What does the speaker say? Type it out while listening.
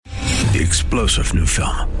The explosive new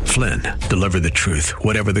film, Flynn, deliver the truth,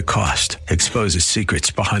 whatever the cost, exposes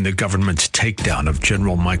secrets behind the government's takedown of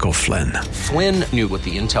General Michael Flynn. Flynn knew what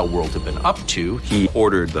the intel world had been up to. He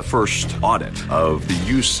ordered the first audit of the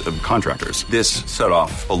use of contractors. This set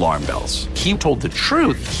off alarm bells. He told the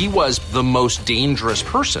truth. He was the most dangerous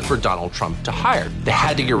person for Donald Trump to hire. They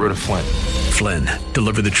had to get rid of Flynn. Flynn,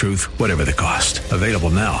 deliver the truth, whatever the cost. Available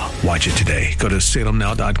now. Watch it today. Go to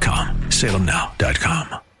salemnow.com.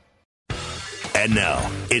 salemnow.com. And now,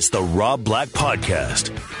 it's the Rob Black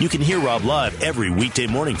Podcast. You can hear Rob live every weekday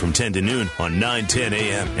morning from 10 to noon on 910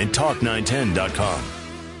 a.m. and talk910.com.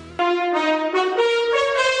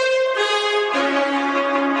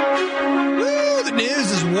 Woo, the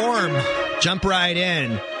news is warm. Jump right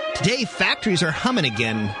in. Today, factories are humming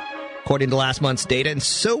again, according to last month's data, and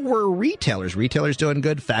so were retailers. Retailers doing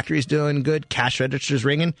good, factories doing good, cash registers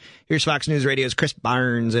ringing. Here's Fox News Radio's Chris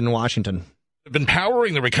Barnes in Washington. Have been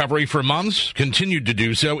powering the recovery for months, continued to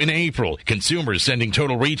do so in April. Consumers sending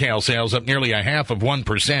total retail sales up nearly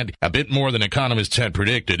 0.5%, a bit more than economists had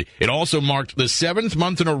predicted. It also marked the 7th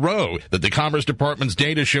month in a row that the Commerce Department's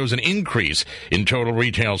data shows an increase in total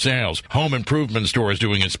retail sales. Home improvement stores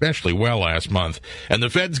doing especially well last month. And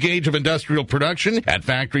the Fed's gauge of industrial production at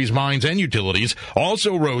factories, mines, and utilities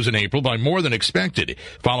also rose in April by more than expected,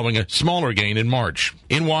 following a smaller gain in March.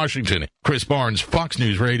 In Washington, Chris Barnes, Fox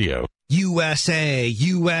News Radio. USA,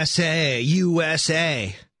 USA,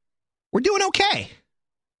 USA. We're doing okay.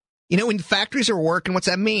 You know, when factories are working, what's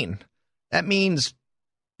that mean? That means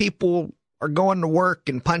people are going to work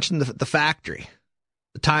and punching the factory,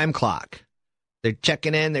 the time clock. They're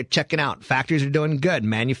checking in, they're checking out. Factories are doing good.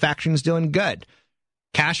 Manufacturing's doing good.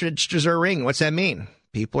 Cash registers are ringing. What's that mean?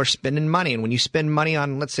 People are spending money. And when you spend money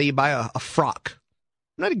on, let's say you buy a frock.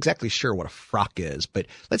 I'm not exactly sure what a frock is, but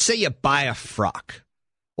let's say you buy a frock.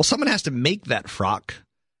 Well, someone has to make that frock,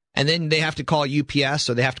 and then they have to call UPS,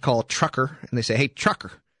 or they have to call a trucker, and they say, hey,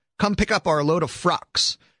 trucker, come pick up our load of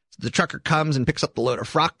frocks. So the trucker comes and picks up the load of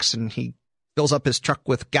frocks, and he fills up his truck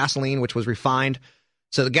with gasoline, which was refined.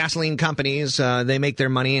 So the gasoline companies, they make their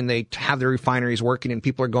money, and they have their refineries working, and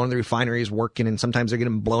people are going to the refineries working, and sometimes they're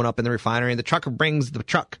getting blown up in the refinery, and the trucker brings the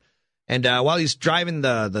truck. And while he's driving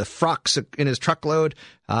the frocks in his truckload,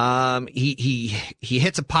 he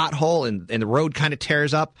hits a pothole and the road kind of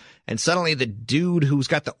tears up. And suddenly the dude who's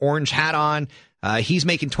got the orange hat on, he's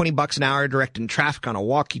making $20 an hour directing traffic on a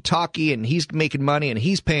walkie-talkie, and he's making money and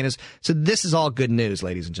he's paying us. So this is all good news,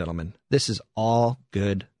 ladies and gentlemen. This is all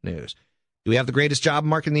good news. Do we have the greatest job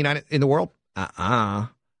market in the world? But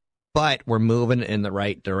we're moving in the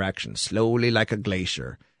right direction, slowly like a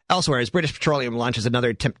glacier. Elsewhere, as British Petroleum launches another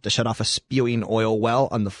attempt to shut off a spewing oil well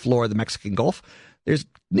on the floor of the Mexican Gulf, there's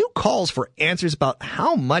new calls for answers about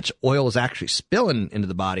how much oil is actually spilling into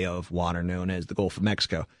the body of water known as the Gulf of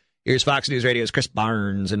Mexico. Here's Fox News Radio's Chris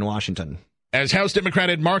Barnes in Washington. As House Democrat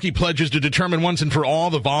Ed Markey pledges to determine once and for all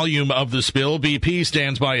the volume of the spill, BP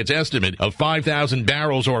stands by its estimate of 5,000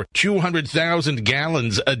 barrels or 200,000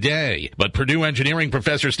 gallons a day. But Purdue engineering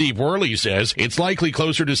professor Steve Worley says it's likely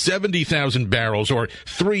closer to 70,000 barrels or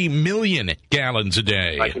 3 million gallons a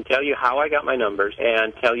day. I can tell you how I got my numbers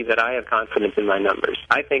and tell you that I have confidence in my numbers.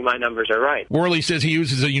 I think my numbers are right. Worley says he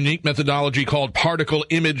uses a unique methodology called particle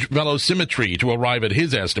image velocimetry to arrive at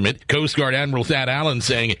his estimate. Coast Guard Admiral Thad Allen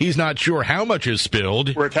saying he's not sure how much is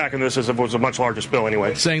spilled. We're attacking this as if it was a much larger spill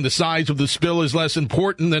anyway. Saying the size of the spill is less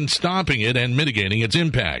important than stopping it and mitigating its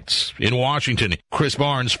impacts. In Washington, Chris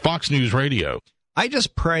Barnes, Fox News Radio. I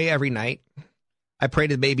just pray every night. I pray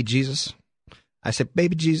to baby Jesus. I said,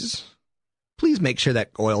 baby Jesus, please make sure that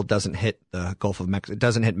oil doesn't hit the Gulf of Mexico. It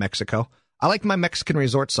doesn't hit Mexico. I like my Mexican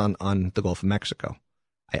resorts on the Gulf of Mexico.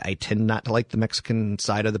 I tend not to like the Mexican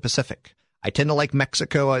side of the Pacific. I tend to like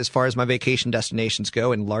Mexico as far as my vacation destinations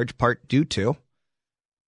go, in large part due to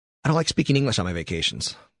I don't like speaking English on my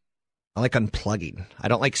vacations. I like unplugging. I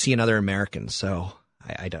don't like seeing other Americans, so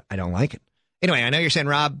I don't like it. Anyway, I know you're saying,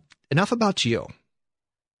 Rob, enough about you.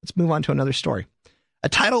 Let's move on to another story. A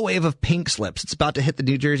tidal wave of pink slips. It's about to hit the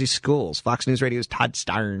New Jersey schools. Fox News Radio's Todd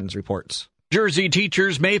Starnes reports. Jersey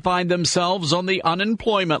teachers may find themselves on the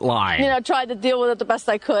unemployment line. I tried to deal with it the best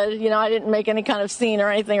I could. I didn't make any kind of scene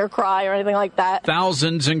or anything or cry or anything like that.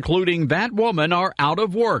 Thousands, including that woman, are out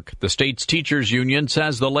of work. The state's teachers union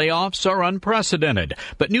says the layoffs are unprecedented.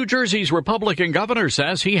 But New Jersey's Republican governor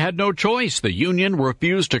says he had no choice. The union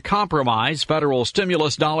refused to compromise. Federal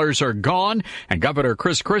stimulus dollars are gone, and Governor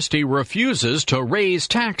Chris Christie refuses to raise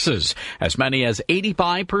taxes. As many as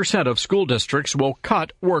 85% of school districts will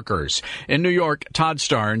cut workers. In New York, Todd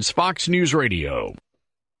Starnes, Fox News Radio.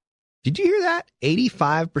 Did you hear that?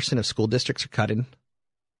 85% of school districts are cutting.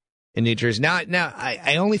 in New Jersey. Now,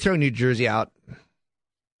 I only throw New Jersey out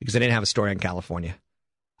because I didn't have a story on California.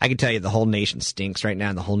 I can tell you the whole nation stinks right now,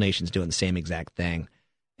 and the whole nation's doing the same exact thing.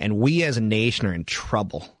 And we as a nation are in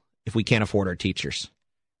trouble if we can't afford our teachers.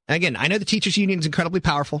 And again, I know the teachers' union is incredibly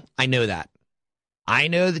powerful. I know that. I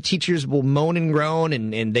know the teachers will moan and groan,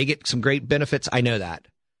 and they get some great benefits. I know that.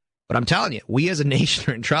 But I'm telling you, we as a nation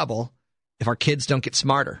are in trouble if our kids don't get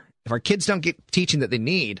smarter, if our kids don't get teaching that they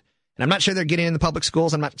need. And I'm not sure they're getting in the public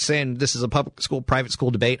schools. I'm not saying this is a public school, private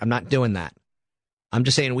school debate. I'm not doing that. I'm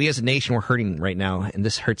just saying we as a nation, we're hurting right now, and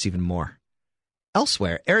this hurts even more.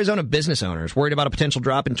 Elsewhere, Arizona business owners worried about a potential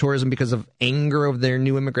drop in tourism because of anger over their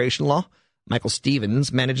new immigration law. Michael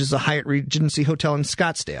Stevens manages a Hyatt Regency hotel in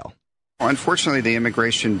Scottsdale. Unfortunately, the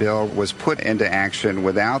immigration bill was put into action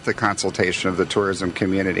without the consultation of the tourism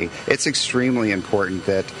community. It's extremely important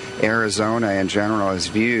that Arizona in general is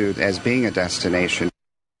viewed as being a destination.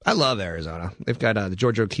 I love Arizona. They've got the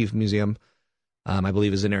George O'Keeffe Museum, I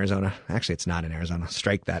believe, is in Arizona. Actually, it's not in Arizona.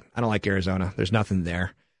 Strike that. I don't like Arizona. There's nothing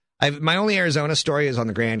there. My only Arizona story is on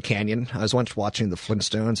the Grand Canyon. I was once watching the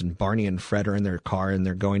Flintstones, and Barney and Fred are in their car, and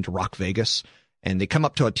they're going to Rock Vegas. And they come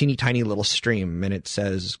up to a teeny tiny little stream, and it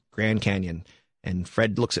says Grand Canyon. And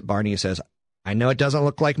Fred looks at Barney and says, I know it doesn't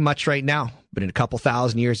look like much right now, but in a couple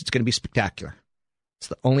thousand years, it's going to be spectacular. It's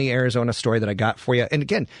the only Arizona story that I got for you. And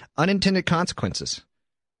again, unintended consequences.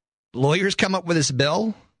 Lawyers come up with this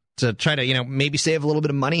bill to try to, maybe save a little bit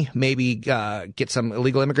of money, maybe get some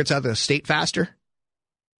illegal immigrants out of the state faster.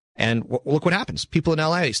 And look what happens. People in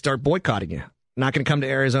L.A. start boycotting you. Not going to come to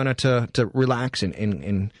Arizona to relax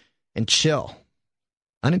and chill.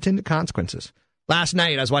 Unintended consequences. Last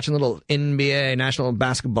night, I was watching a little NBA, National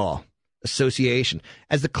Basketball Association,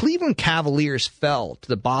 as the Cleveland Cavaliers fell to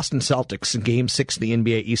the Boston Celtics in Game 6 of the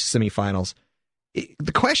NBA East semifinals.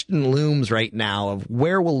 The question looms right now of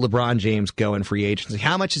where will LeBron James go in free agency?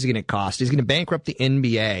 How much is he going to cost? He's going to bankrupt the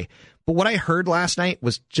NBA. But what I heard last night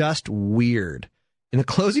was just weird. In the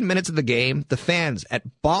closing minutes of the game, the fans at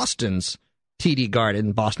Boston's TD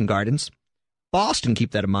Garden, Boston Gardens, Boston,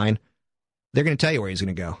 keep that in mind, they're going to tell you where he's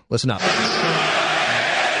going to go. Listen up. Right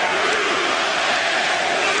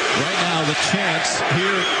now, the chants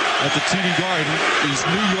here at the TD Garden is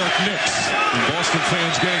New York Knicks. And Boston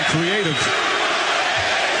fans getting creative.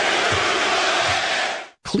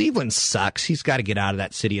 Cleveland sucks. He's got to get out of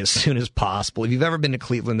that city as soon as possible. If you've ever been to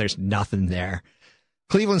Cleveland, there's nothing there.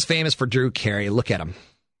 Cleveland's famous for Drew Carey. Look at him.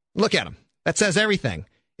 Look at him. That says everything.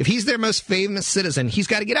 If he's their most famous citizen, he's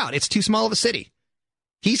got to get out. It's too small of a city.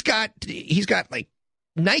 He's got like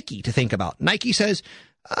Nike to think about. Nike says,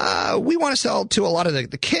 we want to sell to a lot of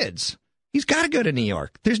the kids. He's got to go to New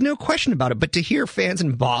York. There's no question about it. But to hear fans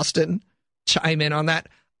in Boston chime in on that,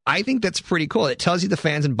 I think that's pretty cool. It tells you the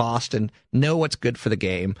fans in Boston know what's good for the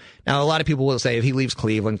game. Now, a lot of people will say if he leaves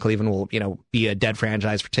Cleveland, Cleveland will, be a dead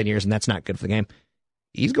franchise for 10 years, and that's not good for the game.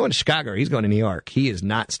 He's going to Chicago. He's going to New York. He is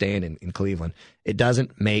not staying in Cleveland. It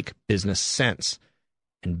doesn't make business sense.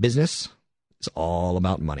 And business is all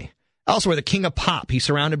about money. Elsewhere, the king of pop. He's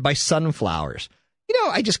surrounded by sunflowers.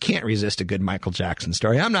 I just can't resist a good Michael Jackson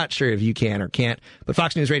story. I'm not sure if you can or can't, but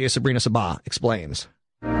Fox News Radio's Sabrina Sabah explains.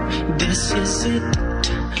 This is it.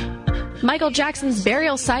 Michael Jackson's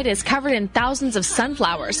burial site is covered in thousands of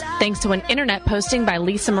sunflowers, thanks to an internet posting by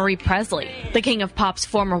Lisa Marie Presley. The King of Pop's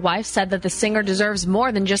former wife said that the singer deserves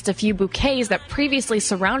more than just a few bouquets that previously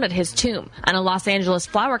surrounded his tomb. And a Los Angeles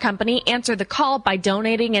flower company answered the call by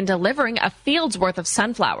donating and delivering a field's worth of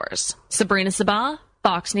sunflowers. Sabrina Sabah,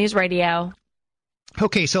 Fox News Radio.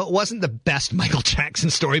 Okay, so it wasn't the best Michael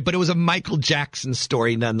Jackson story, but it was a Michael Jackson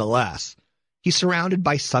story nonetheless. He's surrounded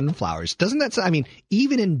by sunflowers. Doesn't that say,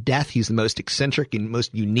 even in death, he's the most eccentric and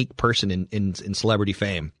most unique person in celebrity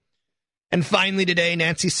fame. And finally today,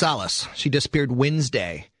 Nancy Salas. She disappeared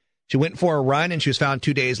Wednesday. She went for a run and she was found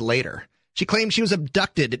 2 days later. She claimed she was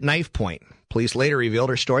abducted at knife point. Police later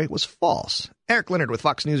revealed her story was false. Eric Leonard with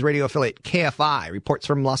Fox News radio affiliate KFI reports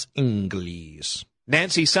from Los Angeles.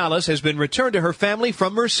 Nancy Salas has been returned to her family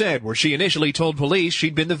from Merced, where she initially told police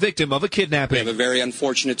she'd been the victim of a kidnapping. We have a very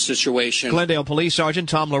unfortunate situation. Glendale Police Sergeant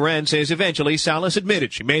Tom Loren says eventually Salas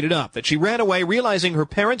admitted she made it up, that she ran away realizing her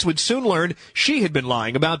parents would soon learn she had been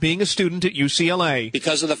lying about being a student at UCLA.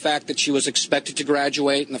 Because of the fact that she was expected to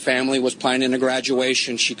graduate and the family was planning a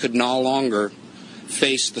graduation, she could no longer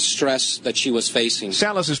face the stress that she was facing.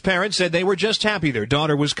 Salas's parents said they were just happy their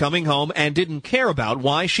daughter was coming home and didn't care about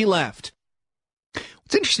why she left.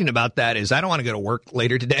 What's interesting about that is I don't want to go to work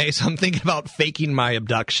later today, so I'm thinking about faking my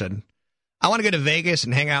abduction. I want to go to Vegas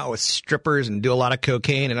and hang out with strippers and do a lot of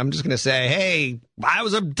cocaine, and I'm just going to say, hey, I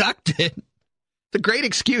was abducted. It's a great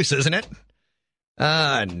excuse, isn't it?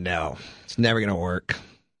 No, it's never going to work.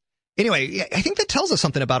 Anyway, I think that tells us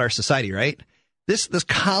something about our society, right? This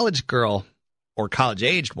college girl or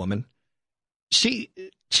college-aged woman, she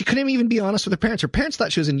couldn't even be honest with her parents. Her parents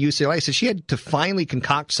thought she was in UCLA, so she had to finally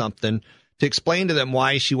concoct something to explain to them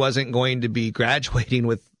why she wasn't going to be graduating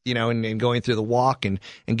with, and going through the walk and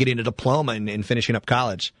getting a diploma and finishing up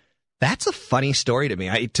college. That's a funny story to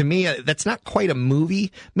me. To me, that's not quite a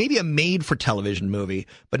movie, maybe a made-for-television movie,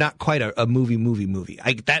 but not quite a movie.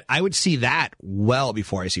 I would see that well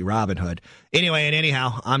before I see Robin Hood. Anyway, and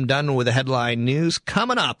anyhow, I'm done with the headline news.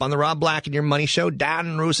 Coming up on the Rob Black and Your Money Show,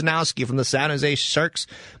 Dan Rusanowski from the San Jose Sharks,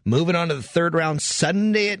 moving on to the third round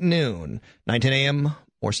Sunday at noon, 9:10 a.m.,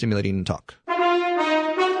 more stimulating talk.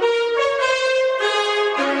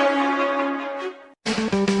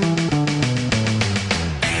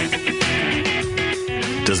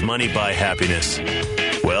 Does money buy happiness?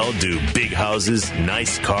 Well, do big houses,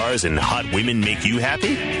 nice cars, and hot women make you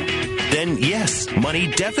happy? Then yes, money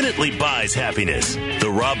definitely buys happiness. The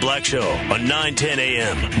Rob Black Show on 9:10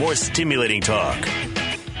 a.m. More stimulating talk.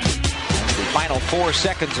 The final 4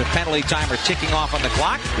 seconds of penalty time are ticking off on the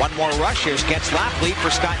clock. One more rush. Here's Getzlaf. Lead for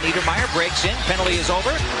Scott Niedermayer. Breaks in. Penalty is over.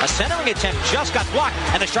 A centering attempt just got blocked.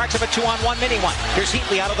 And the Sharks have a 2-on-1 mini one. Here's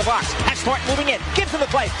Heatley out of the box. Has Thornton moving in. Gives him the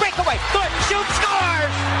play. Breakaway. Thornton shoots.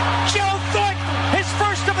 Scores! Joe Thornton. His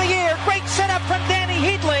first of the year. Great setup from Danny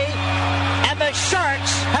Heatley. And the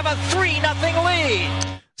Sharks have a 3-0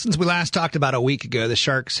 lead. Since we last talked about a week ago, the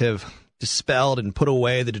Sharks have dispelled and put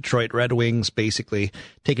away the Detroit Red Wings, basically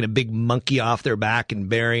taking a big monkey off their back and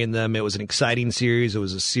burying them. It was an exciting series. It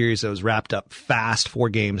was a series that was wrapped up fast,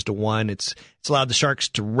 4-1. It's allowed the Sharks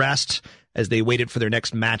to rest as they waited for their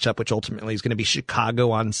next matchup, which ultimately is going to be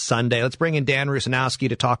Chicago on Sunday. Let's bring in Dan Rusanowski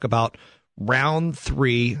to talk about Round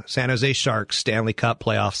 3, San Jose Sharks Stanley Cup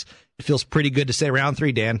playoffs. It feels pretty good to say Round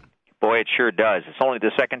 3, Dan. Boy, it sure does. It's only the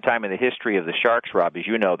second time in the history of the Sharks, Rob, as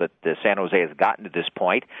you know, that the San Jose has gotten to this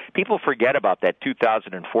point. People forget about that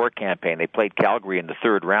 2004 campaign. They played Calgary in the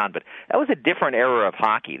third round, but that was a different era of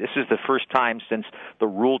hockey. This is the first time since the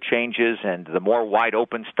rule changes and the more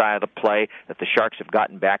wide-open style of play that the Sharks have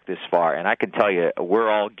gotten back this far. And I can tell you, we're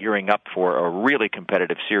all gearing up for a really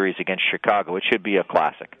competitive series against Chicago. It should be a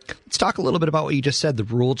classic. Let's talk a little bit about what you just said, the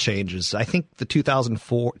rule changes. I think the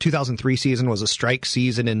 2003 season was a strike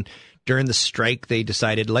season, and during the strike, they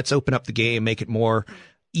decided, let's open up the game, make it more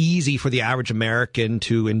easy for the average American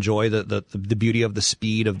to enjoy the beauty of the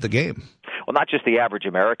speed of the game. Well, not just the average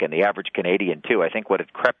American, the average Canadian, too. I think what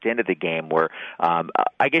had crept into the game were,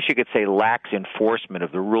 I guess you could say, lax enforcement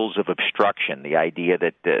of the rules of obstruction, the idea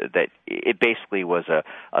that it basically was a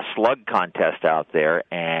slug contest out there,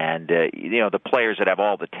 and the players that have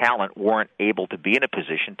all the talent weren't able to be in a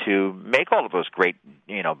position to make all of those great,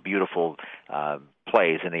 beautiful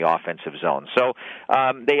plays in the offensive zone. So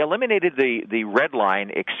they eliminated the red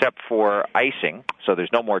line except for icing, so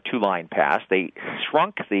there's no more two-line pass. They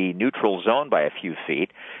shrunk the neutral zone by a few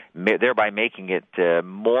feet, thereby making it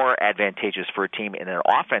more advantageous for a team in an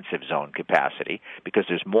offensive zone capacity because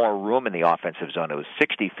there's more room in the offensive zone. It was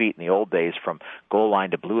 60 feet in the old days from goal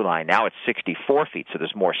line to blue line. Now it's 64 feet, so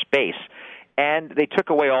there's more space. And they took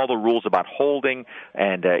away all the rules about holding,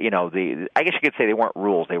 and I guess you could say they weren't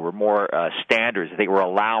rules; they were more standards. They were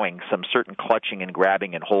allowing some certain clutching and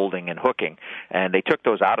grabbing and holding and hooking, and they took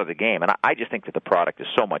those out of the game. And I just think that the product is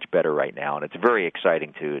so much better right now, and it's very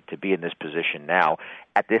exciting to be in this position now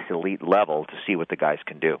at this elite level to see what the guys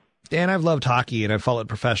can do. Dan, I've loved hockey, and I've followed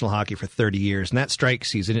professional hockey for 30 years, and that strike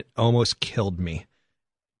season, it almost killed me.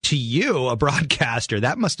 To you, a broadcaster,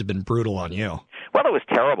 that must have been brutal on you. Well, it was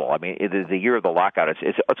terrible. I mean, the year of the lockout,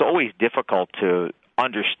 it's always difficult to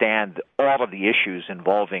understand all of the issues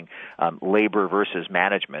involving labor versus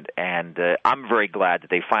management, and I'm very glad that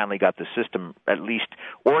they finally got the system at least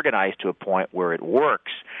organized to a point where it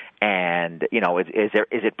works. And is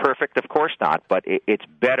it perfect? Of course not, but it's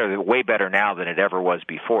better, way better now than it ever was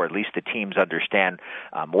before. At least the teams understand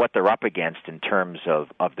what they're up against in terms of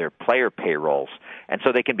their player payrolls, and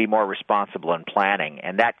so they can be more responsible in planning.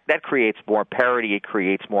 And that creates more parity, it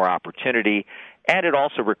creates more opportunity, and it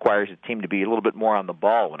also requires the team to be a little bit more on the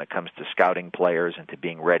ball when it comes to scouting players and to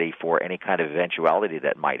being ready for any kind of eventuality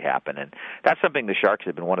that might happen. And that's something the Sharks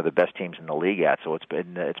have been one of the best teams in the league at, so it's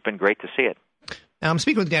been great to see it. Now, I'm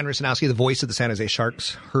speaking with Dan Rusanowski, the voice of the San Jose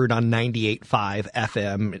Sharks, heard on 98.5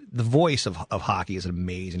 FM. The voice of hockey is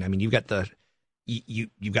amazing. I mean, you've got the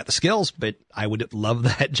skills, but I would love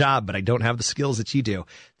that job, but I don't have the skills that you do.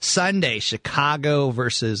 Sunday, Chicago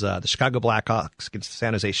versus the Chicago Blackhawks against the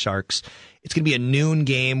San Jose Sharks. It's going to be a noon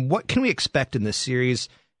game. What can we expect in this series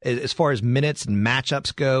as far as minutes and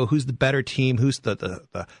matchups go? Who's the better team? Who's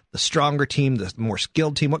the the stronger team, the more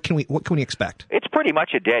skilled team? What can we expect? It's pretty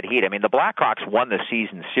much a dead heat. I mean, the Blackhawks won the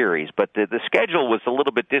season series, but the schedule was a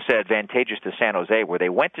little bit disadvantageous to San Jose, where they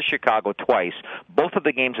went to Chicago twice. Both of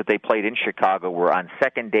the games that they played in Chicago were on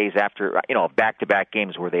second days after, back-to-back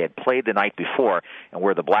games where they had played the night before and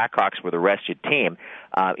where the Blackhawks were the rested team.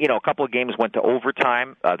 A couple of games went to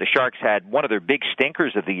overtime. The Sharks had one of their big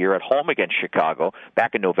stinkers of the year at home against Chicago.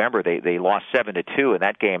 Back in November, they lost 7-2. In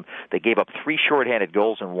that game, they gave up 3 shorthanded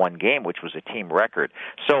goals in one game, which was a team record.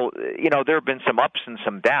 So, there have been some ups and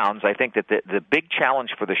some downs. I think that the big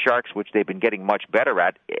challenge for the Sharks, which they've been getting much better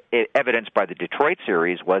at, evidenced by the Detroit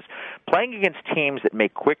series, was playing against teams that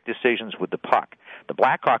make quick decisions with the puck. The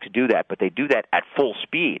Blackhawks do that, but they do that at full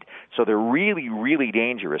speed. So they're really, really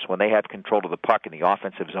dangerous when they have control of the puck in the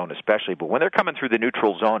offensive zone especially. But when they're coming through the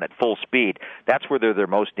neutral zone at full speed, that's where they're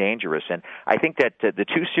most dangerous. And I think that the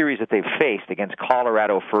 2 series that they've faced, against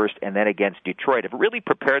Colorado first and then against Detroit, have really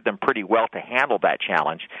prepared them pretty well to handle that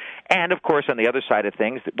challenge. And, of course, on the other side of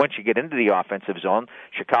things, once you get into the offensive zone,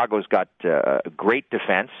 Chicago's got great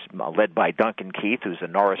defense, led by Duncan Keith, who's a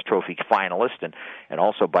Norris Trophy finalist, and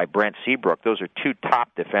also by Brent Seabrook. Those are 2 top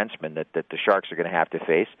defensemen that the Sharks are going to have to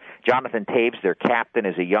face. Jonathan Toews, their captain,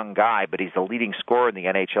 is a young guy, but he's the leading scorer in the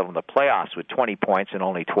NHL in the playoffs with 20 points in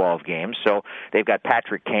only 12 games. So they've got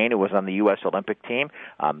Patrick Kane, who was on the U.S. Olympic team.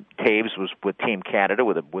 Toews was with Team Canada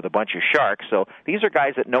with a bunch of Sharks. So these are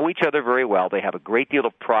guys that know each other very well. They have a great deal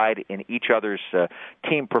of pride in each other's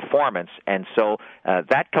team performance. And so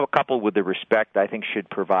that coupled with the respect, I think, should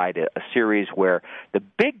provide a series where the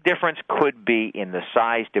big difference could be in the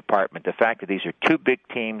size department. The fact that these are 2 big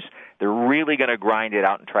teams, they're really going to grind it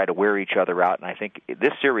out and try to wear each other out. And I think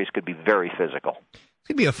this series could be very physical. It's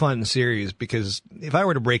going to be a fun series because if I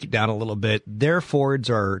were to break it down a little bit, their forwards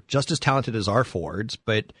are just as talented as our forwards,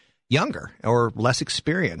 but younger or less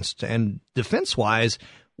experienced. And defense-wise,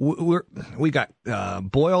 we got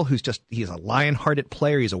Boyle, he's a lion-hearted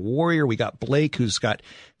player. He's a warrior. We got Blake, who's got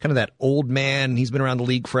kind of that old man. He's been around the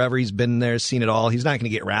league forever. He's been there, seen it all. He's not going to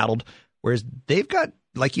get rattled. Whereas they've got,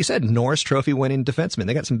 like you said, Norris Trophy winning defensemen.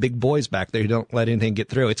 They got some big boys back there who don't let anything get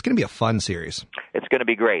through. It's going to be a fun series. It's going to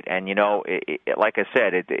be great. And, like I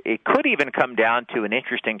said, it could even come down to an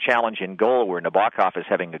interesting challenge in goal where Nabokov is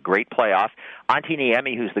having a great playoff. Antti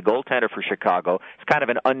Niemi, who's the goaltender for Chicago, is kind of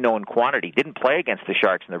an unknown quantity. Didn't play against the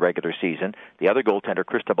Sharks in the regular season. The other goaltender,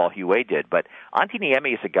 Cristobal Huet, did. But Antti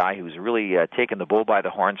Niemi is a guy who's really taken the bull by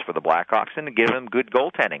the horns for the Blackhawks and given them good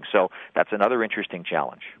goaltending. So that's another interesting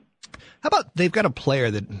challenge. How about they've got a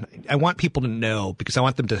player that I want people to know because I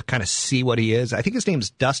want them to kind of see what he is. I think his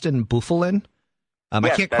name's Dustin Byfuglien.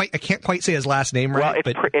 Yes, I can't quite say his last name right.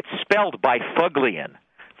 Well, it's spelled by Fuglian.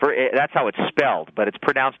 That's how it's spelled, but it's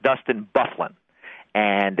pronounced Dustin Byfuglien.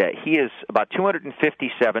 And he is about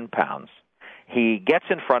 257 pounds. He gets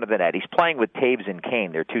in front of the net. He's playing with Toews and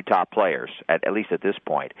Kane, their 2 top players, at least at this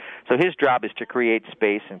point. So his job is to create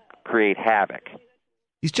space and create havoc.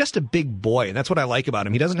 He's just a big boy, and that's what I like about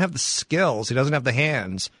him. He doesn't have the skills. He doesn't have the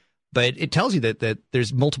hands. But it tells you that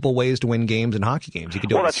there's multiple ways to win games in hockey games. You can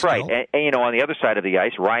do it with skill. Well, that's right. And, on the other side of the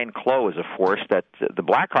ice, Ryan Clough is a force that the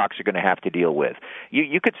Blackhawks are going to have to deal with.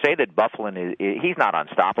 You could say that Byfuglien he's not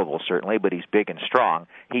unstoppable, certainly, but he's big and strong.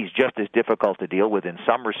 He's just as difficult to deal with in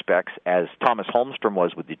some respects as Thomas Holmstrom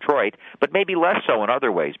was with Detroit, but maybe less so in other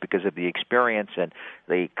ways because of the experience and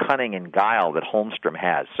the cunning and guile that Holmstrom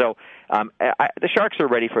has. So the Sharks are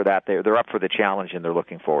ready for that. They're up for the challenge, and they're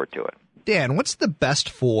looking forward to it. Dan, what's the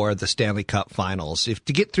best for the Stanley Cup Finals? If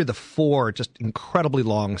to get through the 4 just incredibly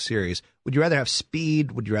long series, would you rather have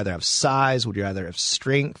speed? Would you rather have size? Would you rather have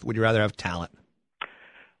strength? Would you rather have talent?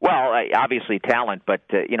 Well, obviously talent, but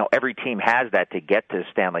every team has that to get to the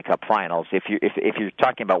Stanley Cup Finals. If you're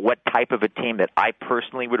talking about what type of a team that I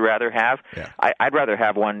personally would rather have, I'd rather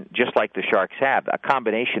have one just like the Sharks have, a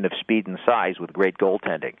combination of speed and size with great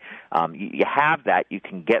goaltending. You have that, you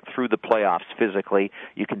can get through the playoffs physically,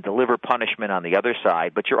 you can deliver punishment on the other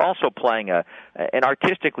side, but you're also playing an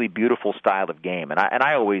artistically beautiful style of game, and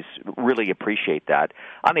I always really appreciate that.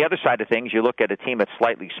 On the other side of things, you look at a team that's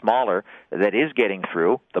slightly smaller that is getting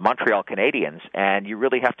through, the Montreal Canadiens, and you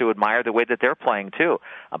really have to admire the way that they're playing too.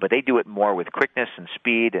 But they do it more with quickness and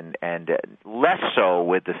speed and less so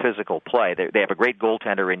with the physical play. They have a great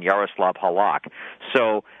goaltender in Yaroslav Halak.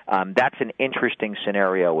 So that's an interesting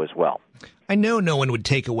scenario as well. I know no one would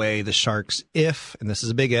take away the Sharks if, and this is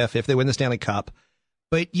a big if they win the Stanley Cup,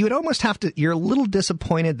 but you would almost have to, you're a little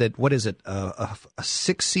disappointed that, what is it, a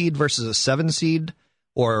 6 seed versus a 7 seed?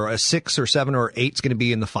 Or a 6 or 7 or 8 is going to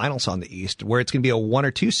be in the finals on the East, where it's going to be a 1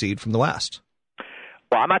 or 2 seed from the West.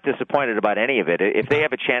 Well, I'm not disappointed about any of it. If they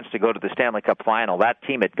have a chance to go to the Stanley Cup final, that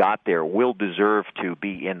team that got there will deserve to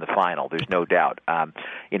be in the final. There's no doubt.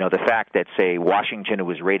 The fact that, say, Washington, who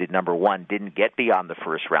was rated number 1, didn't get beyond the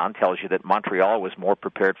first round tells you that Montreal was more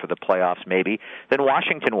prepared for the playoffs, maybe, than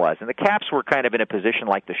Washington was. And the Caps were kind of in a position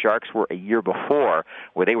like the Sharks were a year before,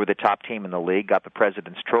 where they were the top team in the league, got the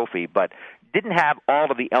President's Trophy, but didn't have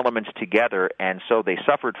all of the elements together, and so they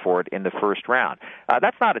suffered for it in the first round.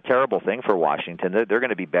 That's not a terrible thing for Washington. They're going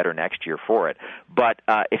to be better next year for it. But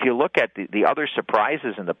if you look at the other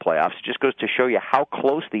surprises in the playoffs, it just goes to show you how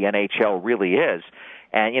close the NHL really is.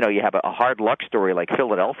 And, you have a hard luck story like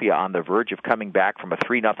Philadelphia on the verge of coming back from a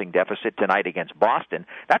 3-0 deficit tonight against Boston.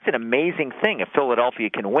 That's an amazing thing if Philadelphia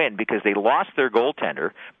can win, because they lost their goaltender,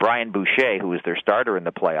 Brian Boucher, who was their starter in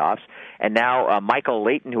the playoffs. And now Michael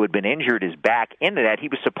Leighton, who had been injured, is back into that. He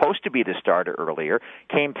was supposed to be the starter earlier,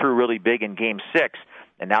 came through really big in Game 6.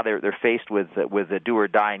 And now they're faced with a do or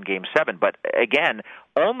die in Game 7. But again,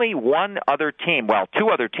 only one other team, well, 2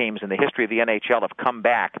 other teams in the history of the NHL have come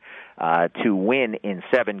back to win in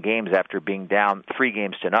 7 games after being down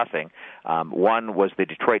 3-0. One was the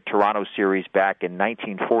Detroit-Toronto series back in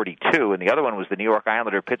 1942, and the other one was the New York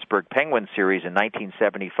Islander-Pittsburgh Penguins series in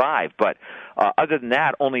 1975. But other than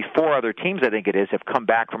that, only 4 other teams, I think it is, have come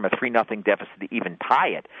back from a 3-0 deficit to even tie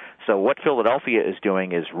it. So what Philadelphia is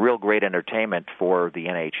doing is real great entertainment for the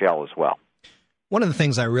NHL as well. One of the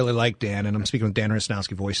things I really like, Dan, and I'm speaking with Dan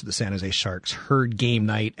Rusnowski, voice of the San Jose Sharks, heard game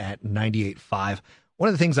night at 98.5. One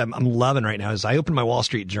of the things I'm loving right now is I opened my Wall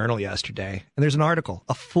Street Journal yesterday, and there's an article,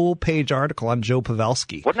 a full-page article on Joe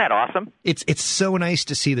Pavelski. Wasn't that awesome? It's so nice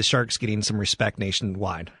to see the Sharks getting some respect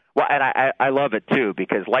nationwide. Well, and I love it, too,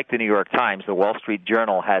 because like the New York Times, the Wall Street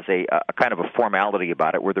Journal has a kind of a formality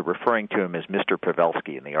about it where they're referring to him as Mr.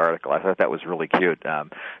 Pavelski in the article. I thought that was really cute,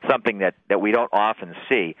 something that we don't often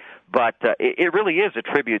see. But it really is a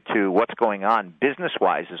tribute to what's going on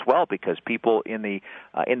business-wise as well, because people in the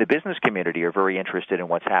business community are very interested in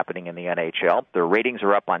what's happening in the NHL. Their ratings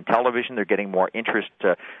are up on television. They're getting more interest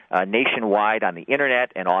nationwide on the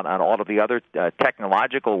Internet and on all of the other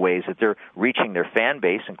technological ways that they're reaching their fan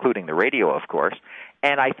base, including the radio, of course.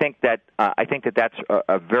 And I think that's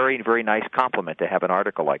a very, very nice compliment to have an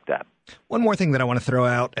article like that. One more thing that I want to throw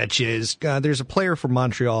out at you is there's a player from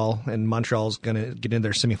Montreal, and Montreal's going to get in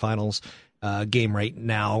their semifinals game right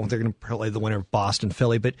now. They're going to play the winner of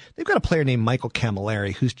Boston-Philly, but they've got a player named Michael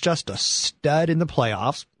Camilleri who's just a stud in the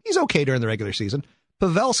playoffs. He's okay during the regular season.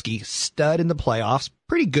 Pavelski, stud in the playoffs,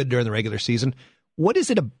 pretty good during the regular season. What is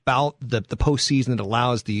it about the postseason that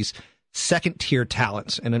allows these second-tier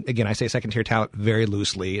talents, and again, I say second-tier talent very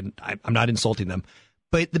loosely, and I'm not insulting them,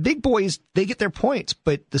 but the big boys, they get their points,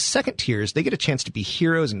 but the second tiers, they get a chance to be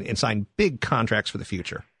heroes and sign big contracts for the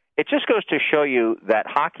future. It just goes to show you that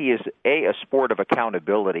hockey is, A, a sport of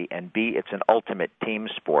accountability, and B, it's an ultimate team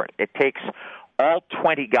sport. It takes all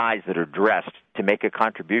 20 guys that are dressed to make a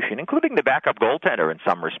contribution, including the backup goaltender in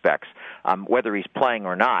some respects, whether he's playing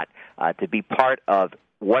or not, to be part of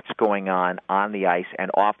what's going on the ice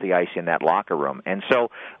and off the ice in that locker room. And so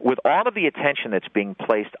with all of the attention that's being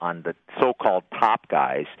placed on the so-called top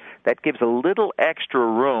guys, that gives a little extra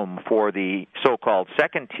room for the so-called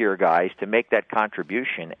second-tier guys to make that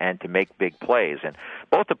contribution and to make big plays. And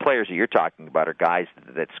both the players that you're talking about are guys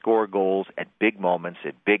that score goals at big moments,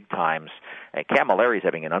 at big times. And Camilleri's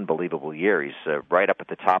having an unbelievable year. He's right up at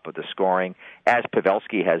the top of the scoring, as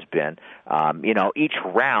Pavelski has been. Each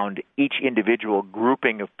round, each individual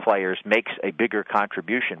grouping of players makes a bigger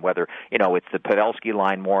contribution, whether, it's the Pavelski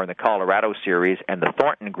line more in the Colorado series and the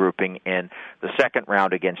Thornton grouping in the second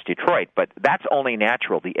round against Detroit. But that's only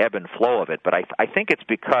natural, the ebb and flow of it. But I think it's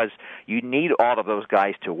because you need all of those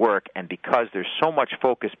guys to work, and because there's so much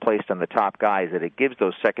focus placed on the top guys that it gives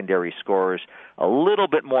those secondary scorers a little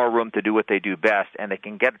bit more room to do what they do best, and they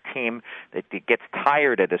can get a team that gets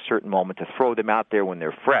tired at a certain moment to throw them out there when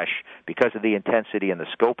they're fresh because of the intensity and the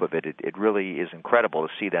scope of it. It really is incredible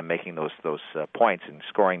to see them making those points and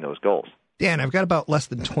scoring those goals. Dan, I've got about less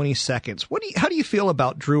than 20 seconds. How do you feel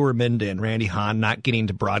about Drew Raminda and Randy Hahn not getting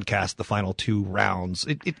to broadcast the final 2 rounds?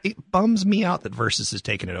 It bums me out that Versus has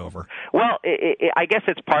taken it over. Well, I guess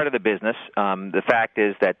it's part of the business. The fact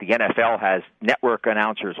is that the NFL has network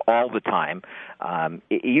announcers all the time.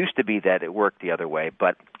 It used to be that it worked the other way,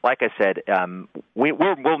 but like I said,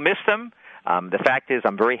 we'll miss them. The fact is,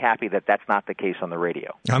 I'm very happy that that's not the case on the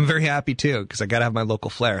radio. I'm very happy, too, because I got to have my local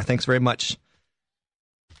flair. Thanks very much.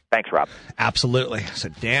 Thanks, Rob. Absolutely. So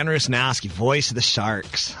Dan Rusnowski, voice of the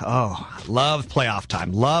Sharks. Oh, love playoff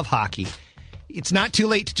time. Love hockey. It's not too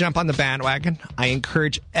late to jump on the bandwagon. I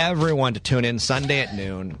encourage everyone to tune in Sunday at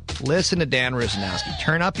noon. Listen to Dan Rusanowski.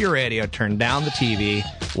 Turn up your radio, turn down the TV,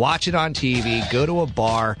 watch it on TV, go to a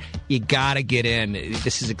bar. You got to get in.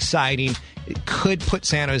 This is exciting. It could put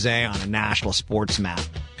San Jose on a national sports map.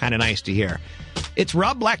 Kind of nice to hear. It's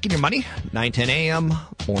Rob Black and Your Money, 9:10 a.m.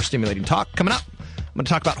 More stimulating talk coming up. I'm going to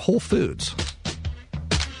talk about Whole Foods.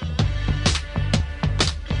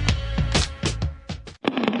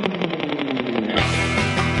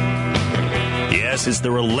 Yes, it's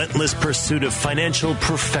the relentless pursuit of financial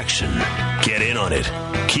perfection. Get in on it.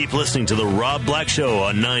 Keep listening to The Rob Black Show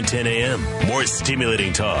on 9:10 a.m. More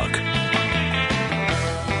stimulating talk.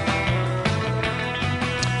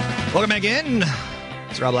 Welcome back in.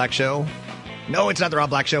 It's the Rob Black Show. No, it's not the Rob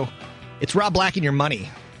Black Show. It's Rob Black and Your Money.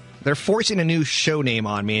 They're forcing a new show name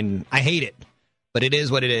on me, and I hate it. But it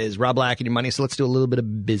is what it is. Rob Black and Your Money. So let's do a little bit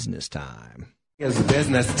of business time. It's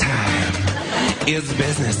business time. It's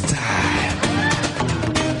business time.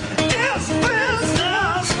 It's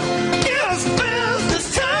business. It's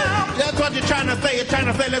business time. That's what you're trying to say. You're trying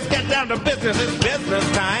to say, let's get down to business. It's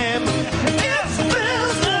business time. It's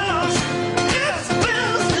business. It's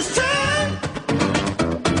business time.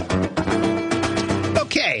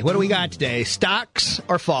 Okay, what do we got today? Stocks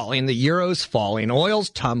are falling. The euro's falling. Oil's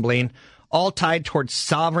tumbling. All tied towards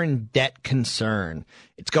sovereign debt concern.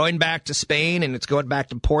 It's going back to Spain and it's going back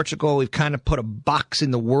to Portugal. We've kind of put a box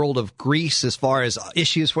in the world of Greece as far as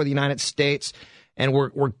issues for the United States, and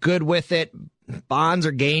we're good with it. Bonds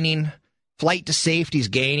are gaining. Flight to safety is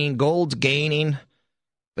gaining. Gold's gaining.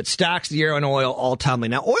 But stocks, the euro, and oil all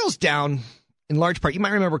tumbling. Now, oil's down in large part. You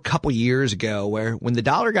might remember a couple years ago where when the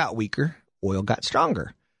dollar got weaker, oil got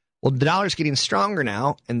stronger. Well, the dollar's getting stronger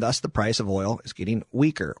now, and thus the price of oil is getting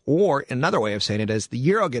weaker. Or another way of saying it is the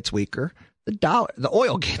euro gets weaker, the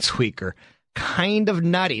oil gets weaker. Kind of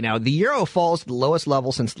nutty. Now, the euro falls to the lowest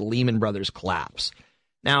level since the Lehman Brothers collapse.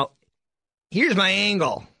 Now, here's my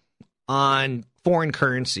angle on foreign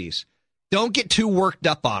currencies. Don't get too worked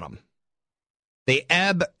up on them. They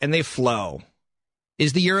ebb and they flow.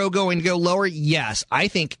 Is the euro going to go lower? Yes. I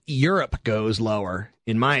think Europe goes lower,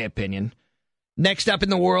 in my opinion. Next up in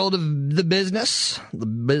the world of the business,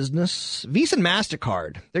 Visa and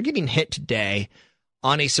MasterCard, they're getting hit today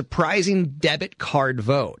on a surprising debit card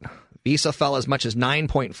vote. Visa fell as much as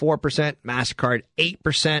 9.4%, MasterCard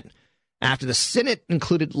 8%, after the Senate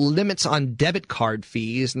included limits on debit card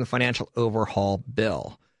fees in the financial overhaul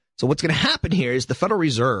bill. So what's going to happen here is the Federal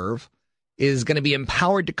Reserve is going to be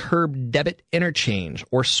empowered to curb debit interchange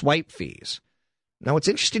or swipe fees. Now, what's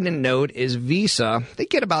interesting to note is Visa, they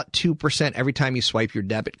get about 2% every time you swipe your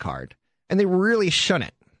debit card, and they really shun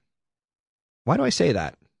it. Why do I say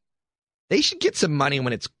that? They should get some money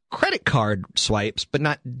when it's credit card swipes, but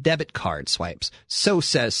not debit card swipes. So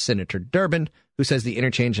says Senator Durbin, who says the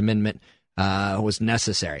interchange amendment was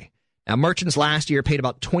necessary. Now, merchants last year paid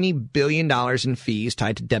about $20 billion in fees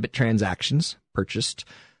tied to debit transactions purchased,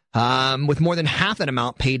 with more than half that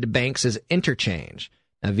amount paid to banks as interchange.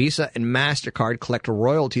 Now, Visa and MasterCard collect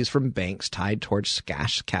royalties from banks tied towards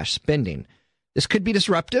cash spending. This could be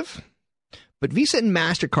disruptive, but Visa and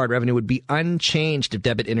MasterCard revenue would be unchanged if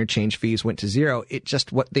debit interchange fees went to zero. It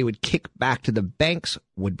just what they would kick back to the banks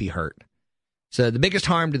would be hurt. So the biggest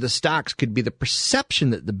harm to the stocks could be the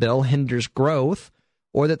perception that the bill hinders growth,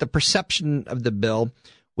 or that the perception of the bill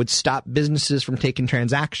would stop businesses from taking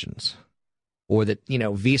transactions. Or that,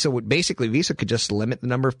 Visa could just limit the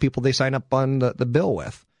number of people they sign up on the bill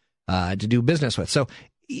with to do business with. So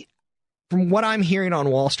from what I'm hearing on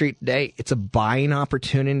Wall Street today, it's a buying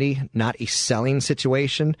opportunity, not a selling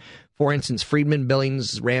situation. For instance, Friedman,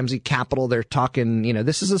 Billings, Ramsey Capital, they're talking,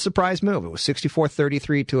 this is a surprise move. It was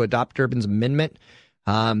 64-33 to adopt Durbin's amendment.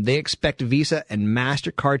 They expect Visa and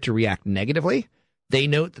MasterCard to react negatively. They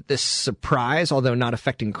note that this surprise, although not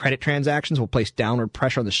affecting credit transactions, will place downward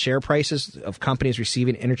pressure on the share prices of companies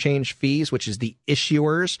receiving interchange fees, which is the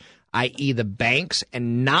issuers, i.e. the banks,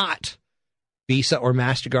 and not Visa or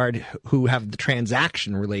MasterCard, who have the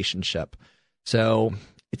transaction relationship. So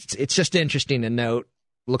it's just interesting to note.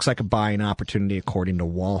 Looks like a buying opportunity according to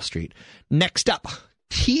Wall Street. Next up,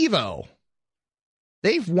 TiVo.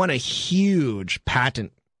 They've won a huge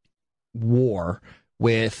patent war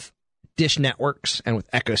with Dish Networks and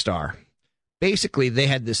with EchoStar. Basically, they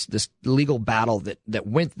had this legal battle that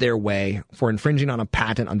went their way for infringing on a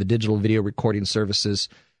patent on the digital video recording services.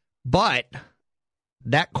 But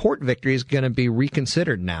that court victory is going to be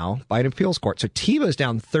reconsidered now by an appeals court. So TiVo's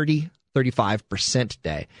down 35%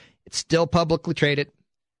 today. It's still publicly traded.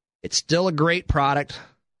 It's still a great product.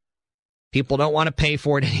 People don't want to pay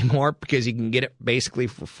for it anymore because you can get it basically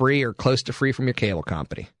for free or close to free from your cable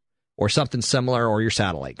company or something similar, or your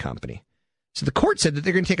satellite company. So the court said that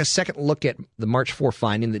they're going to take a second look at the March 4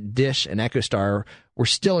 finding that Dish and EchoStar were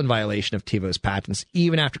still in violation of TiVo's patents,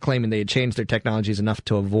 even after claiming they had changed their technologies enough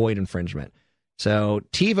to avoid infringement. So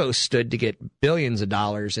TiVo stood to get billions of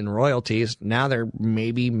dollars in royalties. Now they're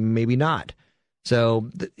maybe not. So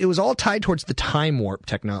it was all tied towards the time warp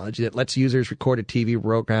technology that lets users record a TV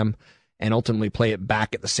program and ultimately play it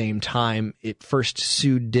back at the same time. It first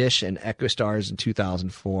sued Dish and EchoStars in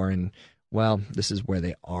 2004, and well, this is where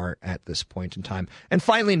they are at this point in time. And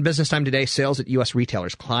finally, in business time today, sales at U.S.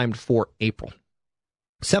 retailers climbed for April.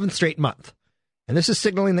 7th straight month. And this is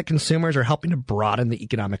signaling that consumers are helping to broaden the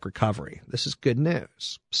economic recovery. This is good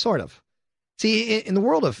news, sort of. See, in the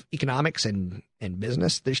world of economics and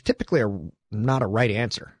business, there's typically not a right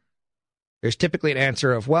answer. There's typically an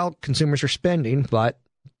answer of, well, consumers are spending, but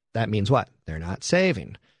that means what? They're not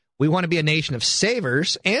saving. We want to be a nation of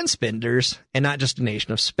savers and spenders and not just a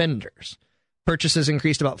nation of spenders. Purchases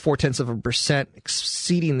increased about 0.4%,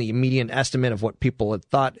 exceeding the median estimate of what people had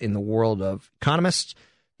thought in the world of economists.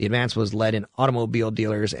 The advance was led in automobile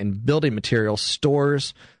dealers and building material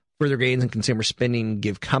stores. Further gains in consumer spending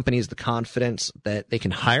give companies the confidence that they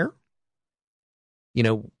can hire,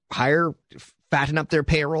 fatten up their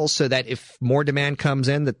payrolls so that if more demand comes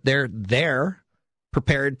in, that they're there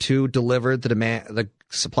prepared to deliver the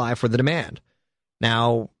supply for the demand.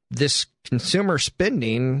 Now, this consumer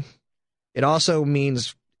spending, it also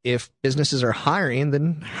means if businesses are hiring,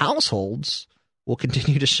 then households will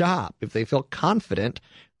continue to shop if they feel confident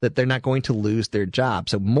that they're not going to lose their job.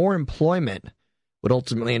 So more employment would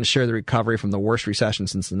ultimately ensure the recovery from the worst recession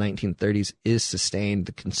since the 1930s is sustained.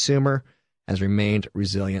 The consumer has remained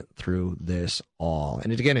resilient through this all.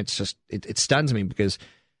 And again, it stuns me because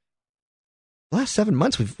the last 7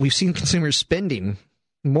 months we've seen consumers spending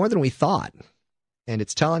more than we thought. And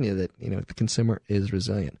it's telling you that, the consumer is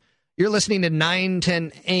resilient. You're listening to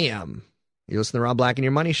 910 AM. You're listening to Rob Black and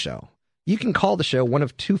Your Money Show. You can call the show one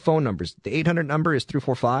of two phone numbers. The 800 number is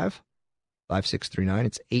 345-5639.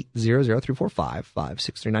 It's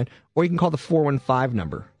 800-345-5639. Or you can call the 415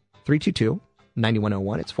 number,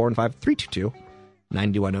 322-9101. It's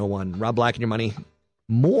 415-322-9101. Rob Black and Your Money.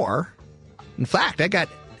 More. In fact, I got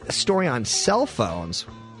a story on cell phones.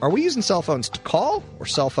 Are we using cell phones to call or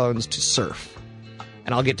cell phones to surf?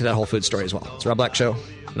 And I'll get to that Whole Foods story as well. It's Rob Black Show,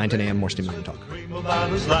 910 AM, more stimulating talk.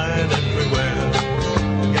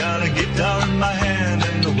 Got a guitar in my hand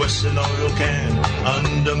and a Western oil can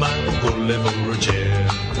under my pull-lever chair.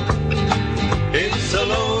 It's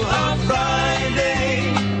Aloha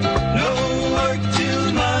Friday, no work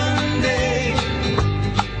till Monday.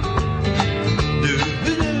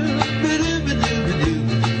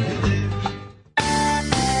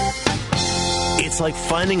 It's like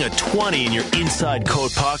finding a 20 in your inside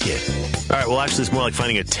coat pocket. All right, well, actually, it's more like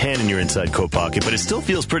finding a 10 in your inside coat pocket, but it still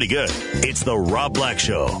feels pretty good. It's the Rob Black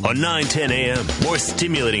Show on 910 AM. More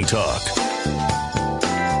stimulating talk.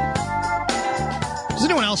 Does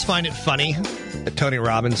anyone else find it funny that Tony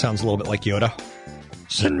Robbins sounds a little bit like Yoda?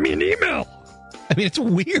 Send me an email. I mean, it's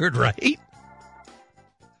weird, right?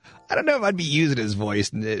 I don't know if I'd be using his voice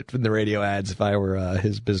in the radio ads if I were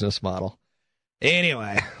his business model.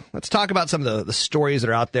 Anyway, let's talk about some of the stories that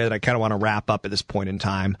are out there that I kind of want to wrap up at this point in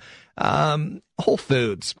time. Whole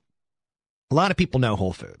Foods. A lot of people know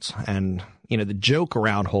Whole Foods. And, the joke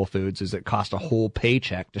around Whole Foods is it costs a whole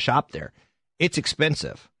paycheck to shop there. It's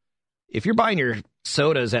expensive. If you're buying your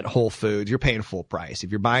sodas at Whole Foods, you're paying full price. If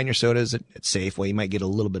you're buying your sodas at Safeway, you might get a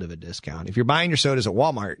little bit of a discount. If you're buying your sodas at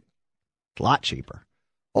Walmart, it's a lot cheaper.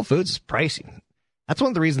 Whole Foods is pricey. That's one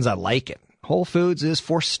of the reasons I like it. Whole Foods is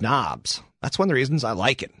for snobs. That's one of the reasons I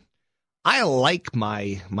like it. I like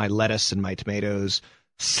my lettuce and my tomatoes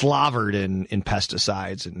slathered in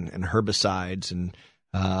pesticides and herbicides and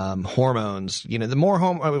hormones. The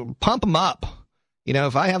more pump them up.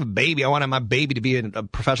 If I have a baby, I want my baby to be a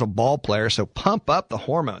professional ball player, so pump up the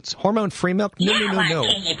hormones. Hormone-free milk? No.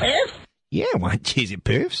 Yeah, I want cheesy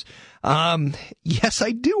poofs. Yes,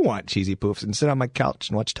 I do want cheesy poofs and sit on my couch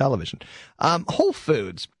and watch television. Whole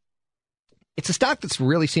Foods. It's a stock that's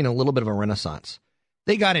really seen a little bit of a renaissance.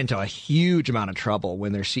 They got into a huge amount of trouble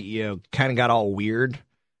when their CEO kind of got all weird,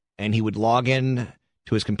 and he would log in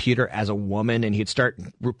to his computer as a woman, and he'd start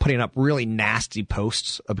putting up really nasty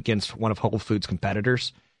posts up against one of Whole Foods'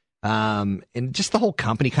 competitors. And just the whole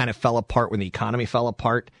company kind of fell apart when the economy fell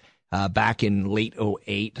apart back in late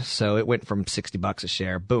 2008. So it went from $60 a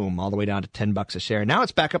share, boom, all the way down to $10 a share. Now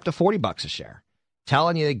it's back up to $40 a share.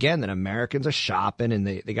 Telling you again that Americans are shopping and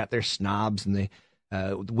they got their snobs and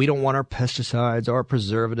we don't want our pesticides or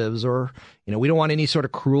preservatives or, we don't want any sort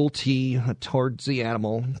of cruelty towards the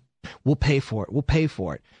animal. We'll pay for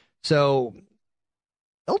it. So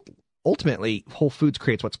ultimately, Whole Foods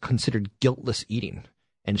creates what's considered guiltless eating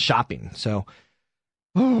and shopping. So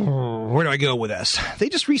where do I go with this? They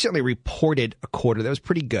just recently reported a quarter that was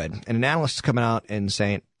pretty good. And an analyst is coming out and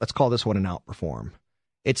saying, let's call this one an outperform.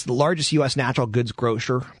 It's the largest U.S. natural goods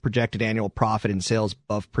grocer, projected annual profit and sales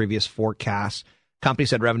above previous forecasts. Company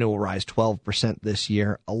said revenue will rise 12% this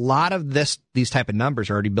year. A lot of these type of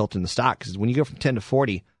numbers are already built in the stock, because when you go from 10 to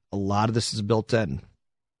 40, a lot of this is built in.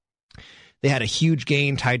 They had a huge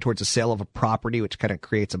gain tied towards the sale of a property, which kind of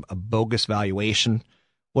creates a bogus valuation.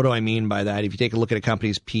 What do I mean by that? If you take a look at a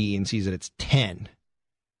company's PE and sees that it's 10,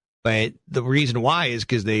 but the reason why is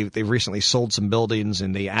because they've recently sold some buildings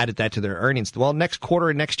and they added that to their earnings. Well, next quarter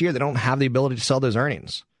and next year, they don't have the ability to sell those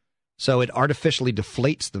earnings. So it artificially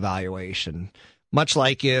deflates the valuation, much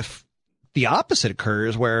like if the opposite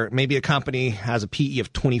occurs, where maybe a company has a PE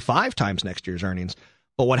of 25 times next year's earnings.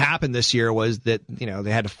 But what happened this year was that,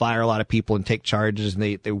 they had to fire a lot of people and take charges, and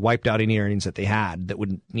they wiped out any earnings that they had that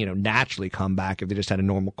would, naturally come back if they just had a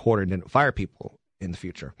normal quarter and didn't fire people in the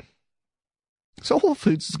future. So Whole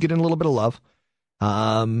Foods is getting a little bit of love.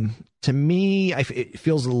 To me, it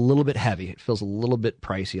feels a little bit heavy. It feels a little bit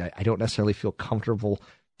pricey. I don't necessarily feel comfortable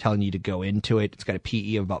telling you to go into it. It's got a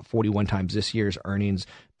PE of about 41 times this year's earnings,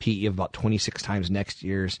 PE of about 26 times next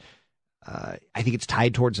year's. I think it's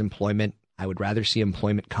tied towards employment. I would rather see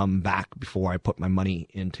employment come back before I put my money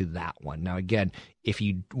into that one. Now, again, if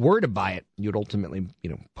you were to buy it, you'd ultimately,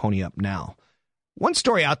 pony up now. One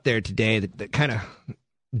story out there today that kind of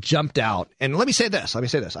jumped out, and let me say this.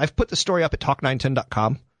 I've put the story up at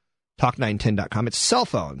talk910.com, talk910.com. It's cell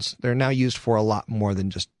phones. They're now used for a lot more than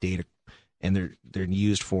just data, and they're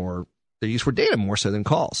used for data more so than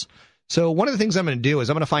calls. So one of the things I'm going to do is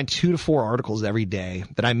I'm going to find 2 to 4 articles every day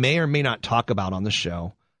that I may or may not talk about on the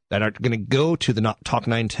show that are going to go to the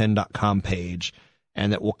talk910.com page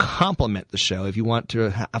and that will complement the show if you want to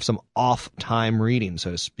have some off-time reading,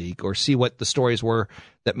 so to speak, or see what the stories were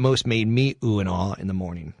that most made me ooh and ah in the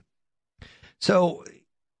morning. So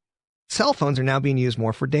cell phones are now being used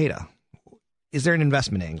more for data. Is there an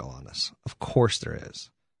investment angle on this? Of course there is.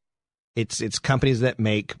 It's companies that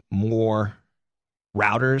make more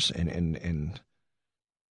routers and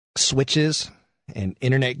switches and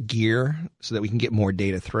internet gear so that we can get more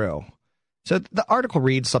data through. So the article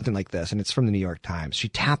reads something like this, and it's from the New York Times. She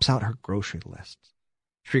taps out her grocery lists.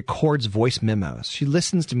 She records voice memos. She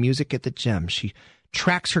listens to music at the gym. She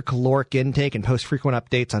tracks her caloric intake and posts frequent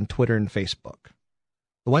updates on Twitter and Facebook.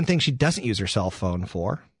 The one thing she doesn't use her cell phone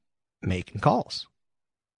for, making calls.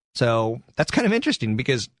 So that's kind of interesting,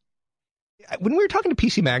 because when we were talking to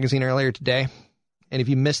PC Magazine earlier today, and if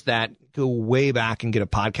you missed that, go way back and get a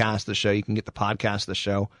podcast of the show. You can get the podcast of the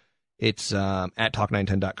show. It's at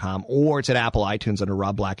talk910.com, or it's at Apple iTunes under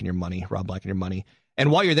Rob Black and Your Money, Rob Black and Your Money. And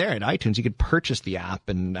while you're there at iTunes, you could purchase the app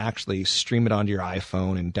and actually stream it onto your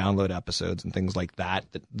iPhone and download episodes and things like that.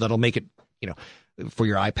 That'll make it, for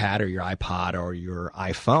your iPad or your iPod or your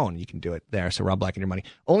iPhone. You can do it there. So Rob Black and Your Money.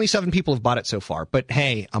 Only 7 people have bought it so far. But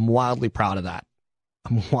hey, I'm wildly proud of that.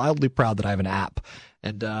 I'm wildly proud that I have an app.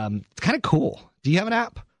 And it's kind of cool. Do you have an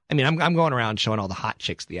app? I mean, I'm going around showing all the hot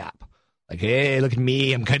chicks the app. Like, hey, look at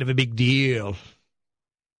me. I'm kind of a big deal.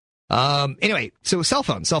 Anyway, so cell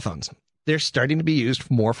phones. They're starting to be used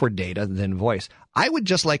more for data than voice. I would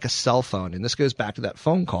just like a cell phone, and this goes back to that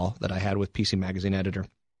phone call that I had with PC Magazine editor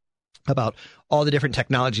about all the different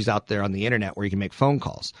technologies out there on the internet where you can make phone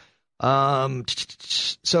calls.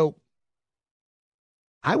 So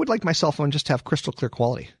I would like my cell phone just to have crystal clear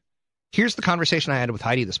quality. Here's the conversation I had with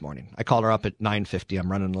Heidi this morning. I called her up at 9:50.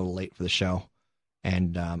 I'm running a little late for the show.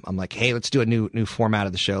 And I'm like, hey, let's do a new format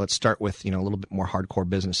of the show. Let's start with, a little bit more hardcore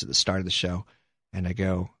business at the start of the show. And I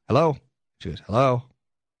go, hello? She goes, hello?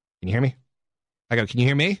 Can you hear me? I go, can you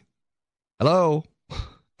hear me? Hello?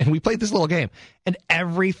 And we played this little game. And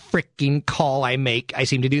every freaking call I make, I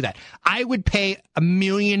seem to do that. I would pay $1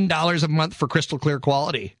 million a month for crystal clear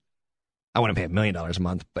quality. I wouldn't pay $1 million a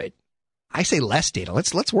month, but I say less data.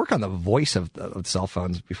 Let's work on the voice of cell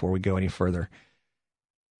phones before we go any further.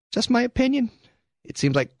 Just my opinion. It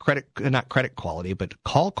seems like not credit quality, but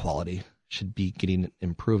call quality should be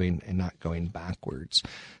improving and not going backwards.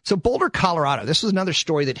 So Boulder, Colorado, this was another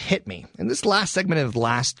story that hit me. In this last segment of the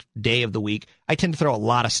last day of the week, I tend to throw a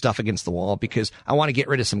lot of stuff against the wall because I want to get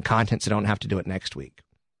rid of some content so I don't have to do it next week.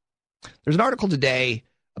 There's an article today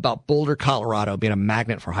about Boulder, Colorado being a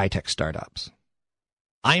magnet for high-tech startups.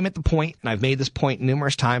 I am at the point, and I've made this point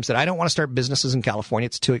numerous times, that I don't want to start businesses in California.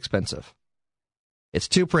 It's too expensive. It's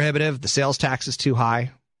too prohibitive. The sales tax is too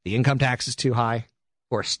high. The income tax is too high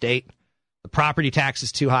for a state. The property tax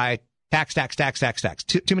is too high. Tax.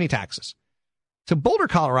 Too many taxes. So Boulder,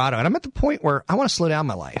 Colorado, and I'm at the point where I want to slow down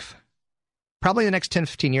my life. Probably the next 10,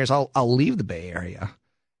 15 years, I'll leave the Bay Area.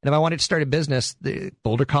 And if I wanted to start a business,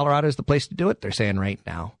 Boulder, Colorado is the place to do it, they're saying right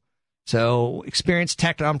now. So experienced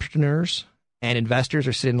tech entrepreneurs and investors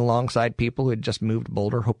are sitting alongside people who had just moved to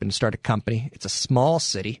Boulder, hoping to start a company. It's a small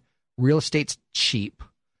city. Real estate's cheap.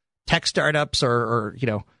 Tech startups are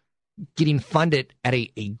getting funded at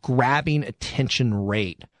a grabbing attention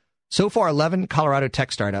rate. So far, 11 Colorado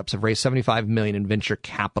tech startups have raised $75 million in venture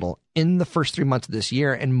capital in the first 3 months of this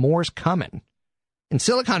year, and more's coming. In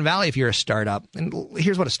Silicon Valley, if you're a startup, and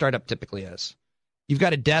here's what a startup typically is. You've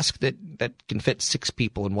got a desk that can fit 6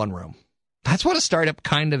 people in one room. That's what a startup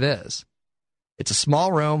kind of is. It's a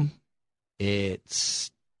small room. It's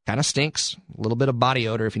kind of stinks. A little bit of body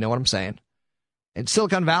odor, if you know what I'm saying. In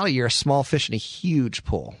Silicon Valley, you're a small fish in a huge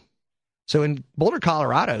pool. So in Boulder,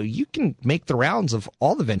 Colorado, you can make the rounds of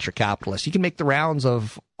all the venture capitalists. You can make the rounds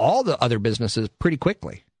of all the other businesses pretty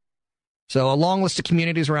quickly. So a long list of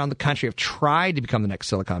communities around the country have tried to become the next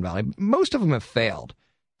Silicon Valley. Most of them have failed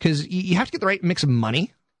because you have to get the right mix of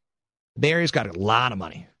money. The Bay Area's got a lot of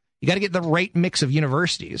money. You got to get the right mix of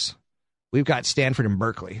universities. We've got Stanford and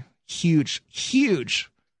Berkeley. Huge, huge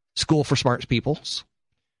school for smart people.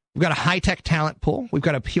 We've got a high-tech talent pool. We've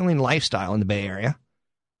got an appealing lifestyle in the Bay Area,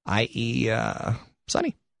 i.e.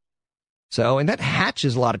 sunny. So, and that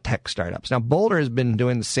hatches a lot of tech startups. Now, Boulder has been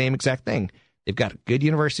doing the same exact thing. They've got a good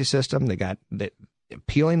university system. They got the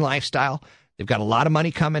appealing lifestyle. They've got a lot of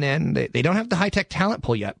money coming in. They don't have the high-tech talent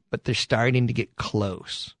pool yet, but they're starting to get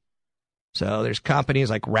close. So there's companies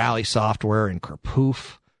like Rally Software and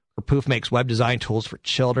Kerpoof. Kerpoof makes web design tools for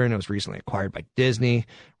children. It was recently acquired by Disney.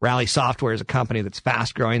 Rally Software is a company that's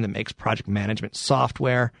fast-growing that makes project management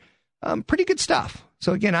software. Pretty good stuff.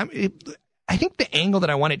 So again, I think the angle that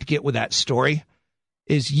I wanted to get with that story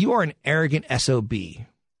is you are an arrogant SOB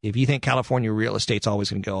if you think California real estate's always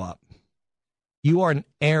going to go up. You are an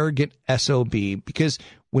arrogant SOB because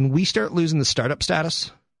when we start losing the startup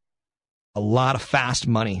status, a lot of fast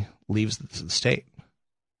money leaves the state.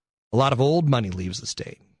 A lot of old money leaves the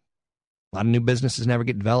state. A lot of new businesses never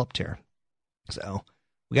get developed here. So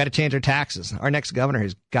we got to change our taxes. Our next governor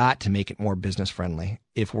has got to make it more business friendly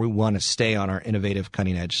if we want to stay on our innovative,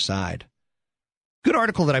 cutting edge side. Good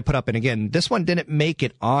article that I put up. And again, this one didn't make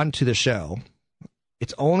it onto the show.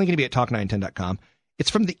 It's only going to be at talk910.com. It's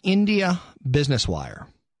from the India Business Wire.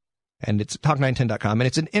 And it's at talk910.com. And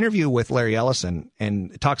it's an interview with Larry Ellison.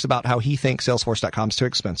 And it talks about how he thinks Salesforce.com is too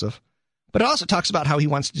expensive. But it also talks about how he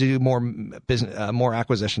wants to do more business, more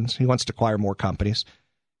acquisitions. He wants to acquire more companies.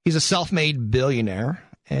 He's a self-made billionaire.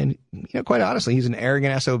 And, quite honestly, he's an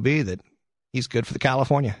arrogant SOB that he's good for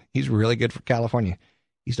California. He's really good for California.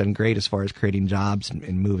 He's done great as far as creating jobs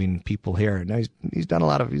and moving people here. Now he's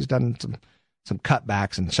done some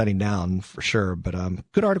cutbacks and shutting down for sure. But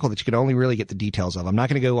good article that you can only really get the details of. I'm not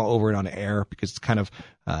going to go over it on air because it's kind of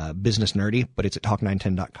business nerdy, but it's at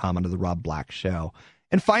talk910.com under the Rob Black Show.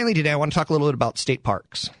 And finally today, I want to talk a little bit about state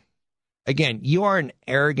parks. Again, you are an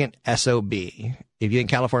arrogant SOB if you think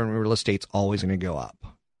California real estate's always going to go up.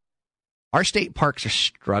 Our state parks are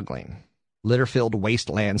struggling. Litter-filled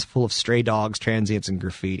wastelands full of stray dogs, transients, and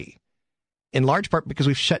graffiti. In large part because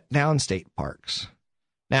we've shut down state parks.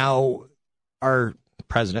 Now, our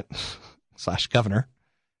president / governor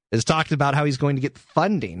has talked about how he's going to get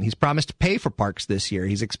funding. He's promised to pay for parks this year.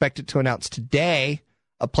 He's expected to announce today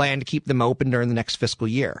a plan to keep them open during the next fiscal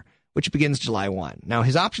year, which begins July 1. Now,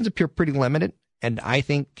 his options appear pretty limited, and I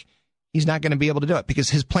think he's not going to be able to do it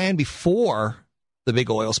because his plan before the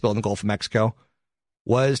big oil spill in the Gulf of Mexico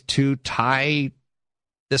was to tie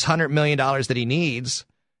this $100 million that he needs.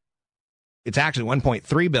 It's actually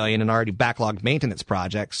 $1.3 billion in already backlogged maintenance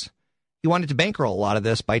projects. He wanted to bankroll a lot of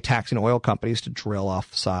this by taxing oil companies to drill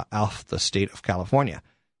off the state of California.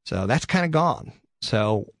 So that's kind of gone.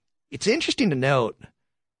 So it's interesting to note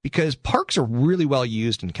because parks are really well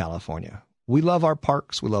used in California. We love our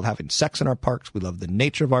parks. We love having sex in our parks. We love the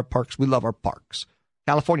nature of our parks. We love our parks.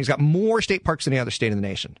 California's got more state parks than any other state in the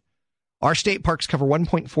nation. Our state parks cover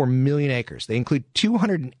 1.4 million acres. They include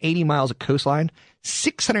 280 miles of coastline,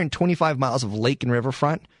 625 miles of lake and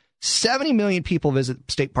riverfront. 70 million people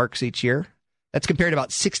visit state parks each year. That's compared to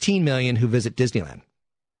about 16 million who visit Disneyland.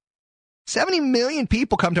 70 million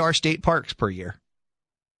people come to our state parks per year.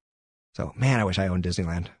 So, man, I wish I owned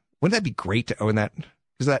Disneyland. Wouldn't that be great to own that?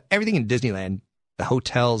 Because everything in Disneyland, the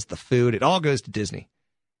hotels, the food, it all goes to Disney.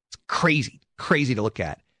 It's crazy to look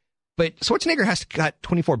at. But Schwarzenegger has to cut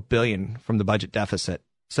 $24 billion from the budget deficit.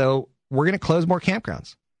 So we're going to close more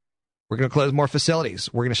campgrounds. We're going to close more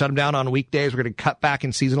facilities. We're going to shut them down on weekdays. We're going to cut back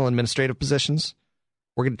in seasonal administrative positions.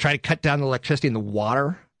 We're going to try to cut down the electricity and the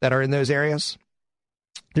water that are in those areas.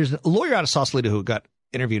 There's a lawyer out of Sausalito who got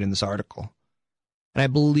interviewed in this article, and I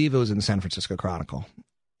believe it was in the San Francisco Chronicle.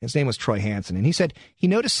 His name was Troy Hansen, and he said he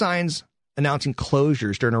noticed signs announcing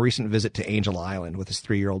closures during a recent visit to Angel Island with his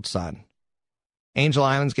 3-year-old son. Angel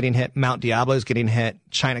Island's getting hit, Mount Diablo's getting hit,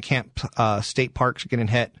 China Camp State Park's getting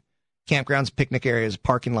hit, campgrounds, picnic areas,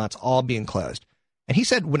 parking lots, all being closed. And he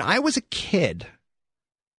said, when I was a kid,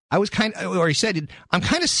 I'm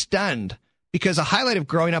kind of stunned because a highlight of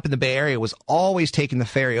growing up in the Bay Area was always taking the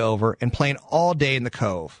ferry over and playing all day in the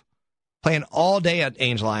Cove, playing all day at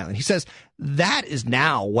Angel Island. He says, that is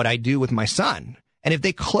now what I do with my son. And if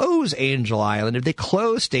they close Angel Island, if they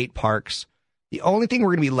close state parks, the only thing we're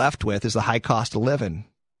going to be left with is the high cost of living.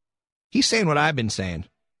 He's saying what I've been saying.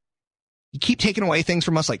 You keep taking away things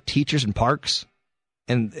from us like teachers and parks,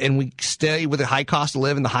 and we stay with the high cost of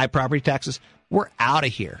living, the high property taxes. We're out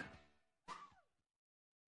of here.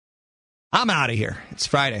 I'm out of here. It's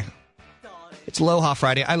Friday. It's Aloha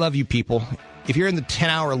Friday. I love you people. If you're in the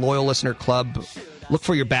 10-hour loyal listener club, look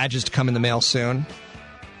for your badges to come in the mail soon.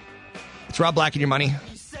 It's Rob Black and Your Money,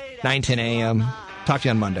 9:10 a.m. Talk to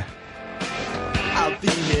you on Monday. I'll be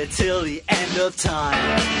here till the end of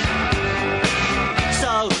time.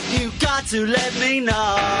 So you got to let me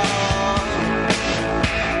know.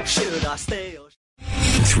 Should I stay or...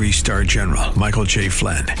 3-star General Michael J.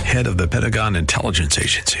 Flynn, head of the Pentagon Intelligence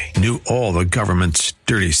Agency, knew all the government's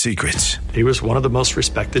dirty secrets. He was one of the most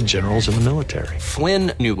respected generals in the military.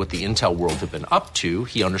 Flynn knew what the intel world had been up to.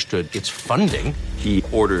 He understood its funding. He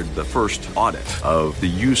ordered the first audit of the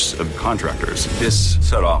use of contractors. This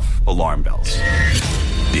set off alarm bells.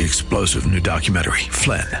 The explosive new documentary,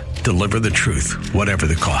 Flynn, Deliver the Truth, Whatever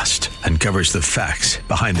the Cost, uncovers the facts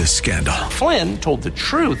behind this scandal. Flynn told the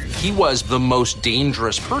truth. He was the most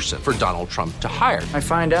dangerous person for Donald Trump to hire. I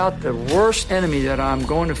find out the worst enemy that I'm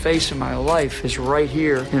going to face in my life is right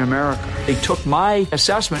here in America. They took my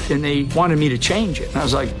assessment and they wanted me to change it. And I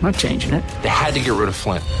was like, I'm not changing it. They had to get rid of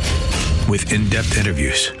Flynn. With in-depth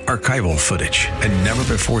interviews, archival footage, and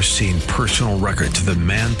never-before-seen personal records of the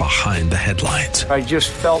man behind the headlines. I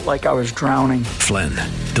just felt like I was drowning. Flynn,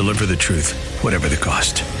 Deliver the Truth, Whatever the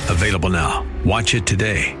Cost. Available now. Watch it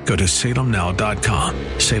today. Go to salemnow.com.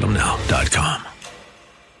 salemnow.com.